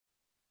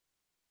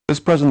This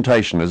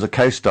presentation is a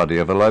case study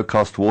of a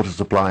low-cost water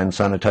supply and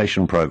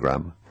sanitation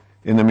program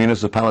in the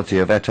municipality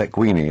of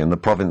eThekwini in the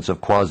province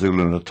of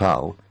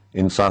KwaZulu-Natal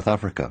in South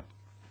Africa.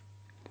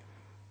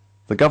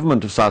 The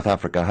government of South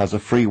Africa has a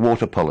free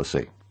water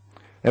policy.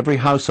 Every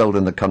household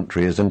in the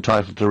country is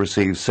entitled to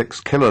receive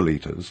 6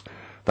 kilolitres,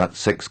 that's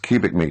 6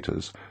 cubic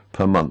metres,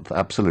 per month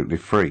absolutely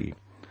free.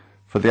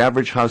 For the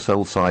average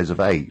household size of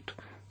 8,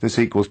 this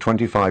equals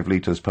 25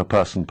 litres per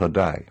person per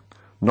day.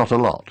 Not a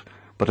lot,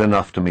 but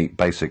enough to meet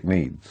basic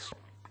needs.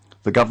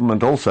 The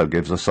government also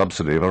gives a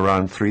subsidy of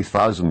around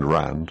 3,000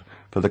 rand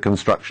for the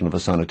construction of a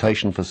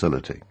sanitation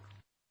facility.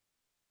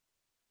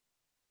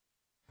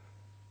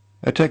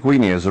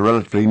 eThekwini is a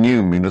relatively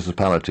new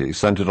municipality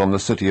centred on the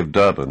city of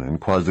Durban in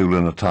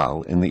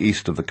KwaZulu-Natal in the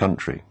east of the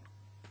country.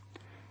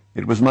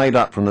 It was made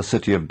up from the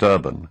city of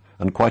Durban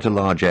and quite a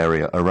large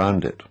area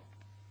around it.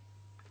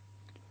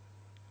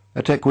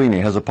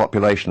 eThekwini has a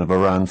population of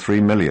around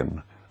 3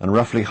 million, and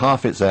roughly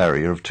half its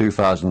area of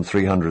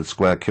 2,300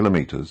 square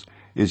kilometres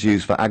is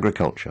used for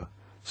agriculture,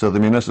 so the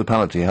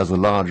municipality has a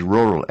large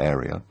rural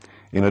area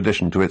in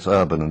addition to its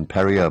urban and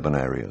peri-urban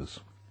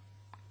areas.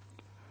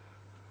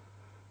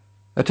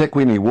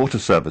 eThekwini Water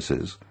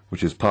Services,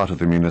 which is part of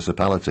the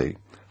municipality,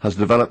 has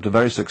developed a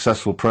very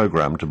successful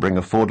programme to bring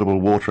affordable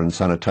water and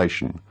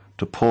sanitation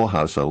to poor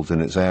households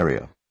in its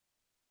area.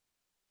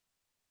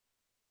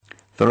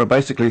 There are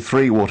basically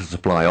 3 water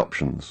supply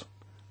options.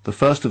 The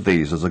first of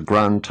these is a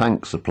ground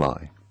tank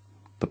supply.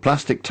 The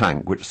plastic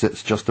tank, which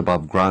sits just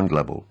above ground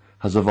level,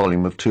 has a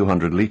volume of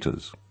 200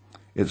 litres.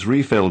 It's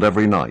refilled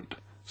every night,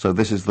 so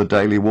this is the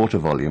daily water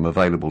volume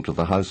available to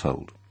the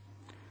household.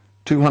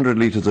 200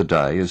 litres a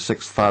day is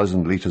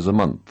 6,000 litres a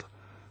month,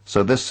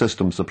 so this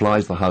system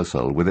supplies the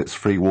household with its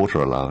free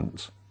water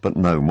allowance, but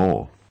no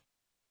more.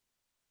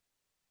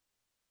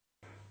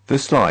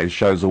 This slide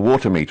shows a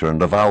water meter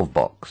and a valve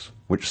box,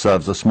 which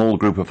serves a small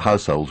group of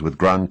households with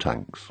ground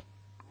tanks.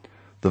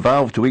 The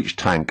valve to each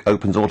tank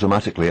opens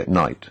automatically at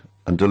night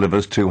and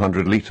delivers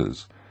 200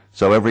 litres,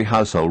 so every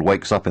household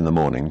wakes up in the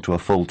morning to a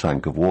full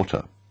tank of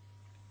water.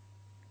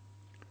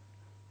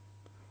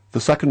 The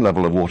second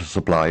level of water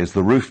supply is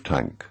the roof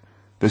tank.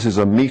 This is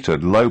a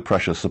metered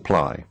low-pressure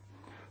supply.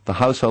 The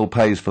household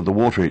pays for the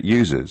water it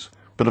uses,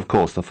 but of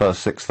course the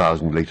first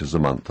 6,000 litres a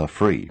month are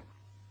free.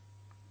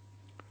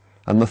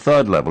 And the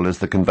third level is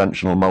the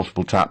conventional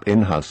multiple tap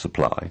in-house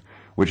supply,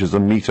 which is a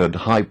metered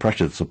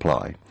high-pressured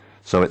supply,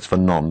 so it's for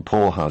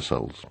non-poor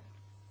households.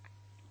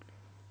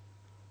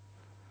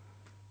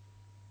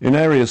 In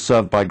areas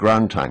served by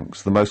ground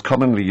tanks, the most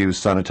commonly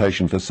used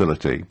sanitation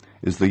facility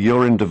is the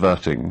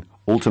urine-diverting,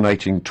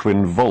 alternating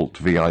twin-volt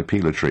VIP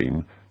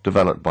latrine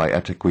developed by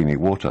eThekwini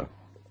Water.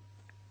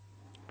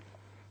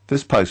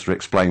 This poster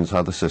explains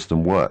how the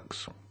system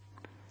works.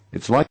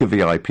 It's like a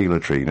VIP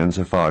latrine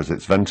insofar as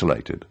it's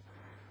ventilated,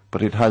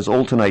 but it has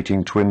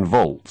alternating twin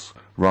vaults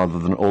rather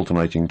than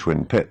alternating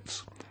twin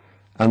pits,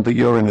 and the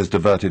urine is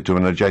diverted to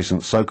an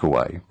adjacent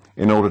soakaway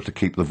in order to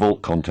keep the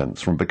vault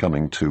contents from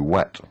becoming too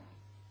wet.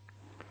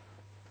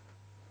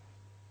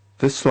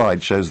 This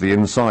slide shows the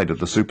inside of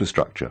the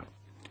superstructure.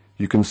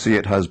 You can see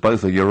it has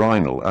both a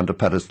urinal and a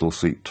pedestal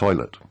seat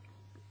toilet.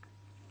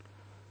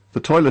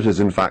 The toilet is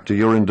in fact a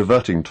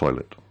urine-diverting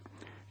toilet.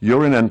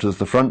 Urine enters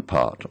the front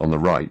part, on the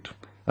right,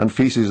 and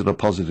feces are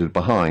deposited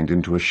behind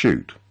into a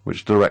chute,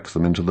 which directs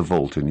them into the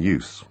vault in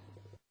use.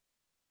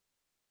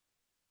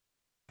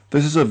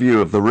 This is a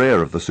view of the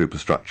rear of the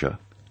superstructure,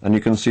 and you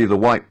can see the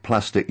white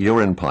plastic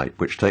urine pipe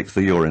which takes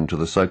the urine to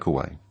the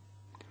soakaway.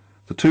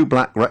 The 2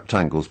 black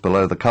rectangles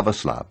below the cover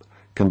slab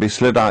can be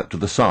slid out to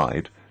the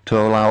side to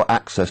allow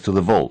access to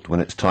the vault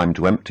when it's time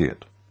to empty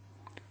it.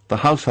 The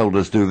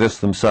householders do this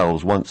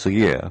themselves once a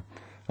year,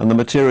 and the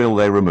material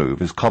they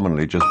remove is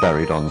commonly just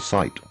buried on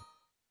site.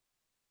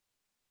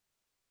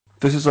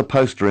 This is a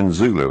poster in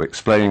Zulu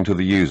explaining to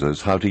the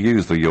users how to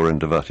use the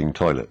urine-diverting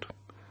toilet.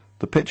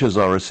 The pictures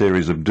are a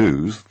series of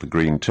do's, the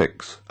green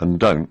ticks, and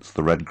don'ts,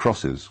 the red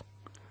crosses.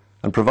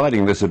 And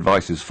providing this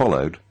advice is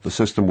followed, the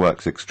system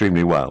works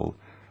extremely well,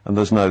 and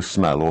there's no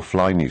smell or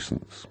fly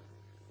nuisance.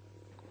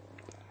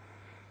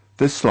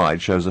 This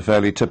slide shows a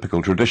fairly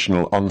typical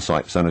traditional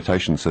on-site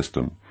sanitation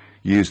system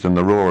used in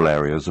the rural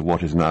areas of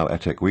what is now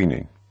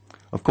eThekwini.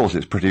 Of course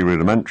it's pretty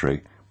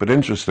rudimentary, but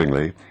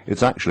interestingly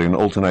it's actually an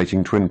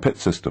alternating twin pit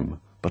system,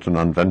 but an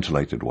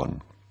unventilated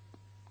one.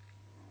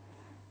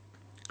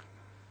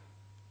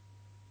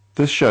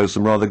 This shows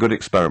some rather good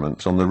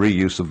experiments on the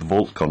reuse of the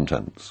vault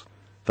contents,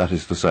 that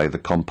is to say the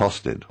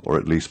composted, or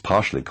at least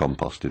partially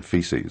composted,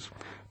 faeces,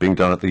 being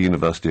done at the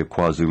University of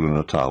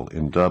KwaZulu-Natal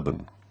in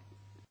Durban.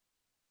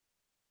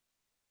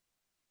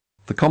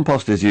 The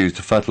compost is used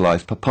to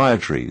fertilise papaya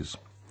trees.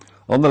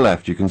 On the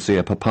left you can see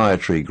a papaya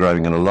tree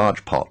growing in a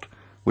large pot,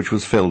 which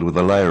was filled with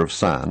a layer of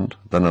sand,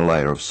 then a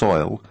layer of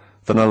soil,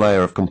 then a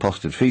layer of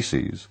composted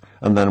faeces,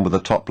 and then with a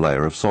top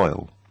layer of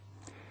soil.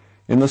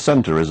 In the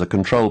centre is a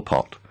control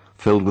pot,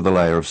 filled with a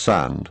layer of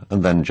sand,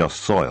 and then just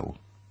soil.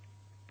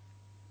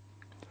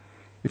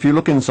 If you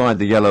look inside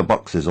the yellow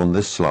boxes on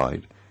this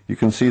slide, you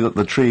can see that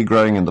the tree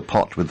growing in the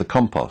pot with the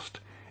compost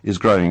is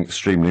growing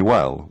extremely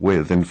well,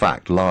 with, in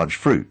fact, large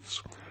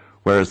fruits,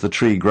 whereas the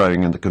tree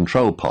growing in the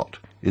control pot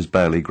is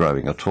barely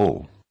growing at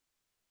all.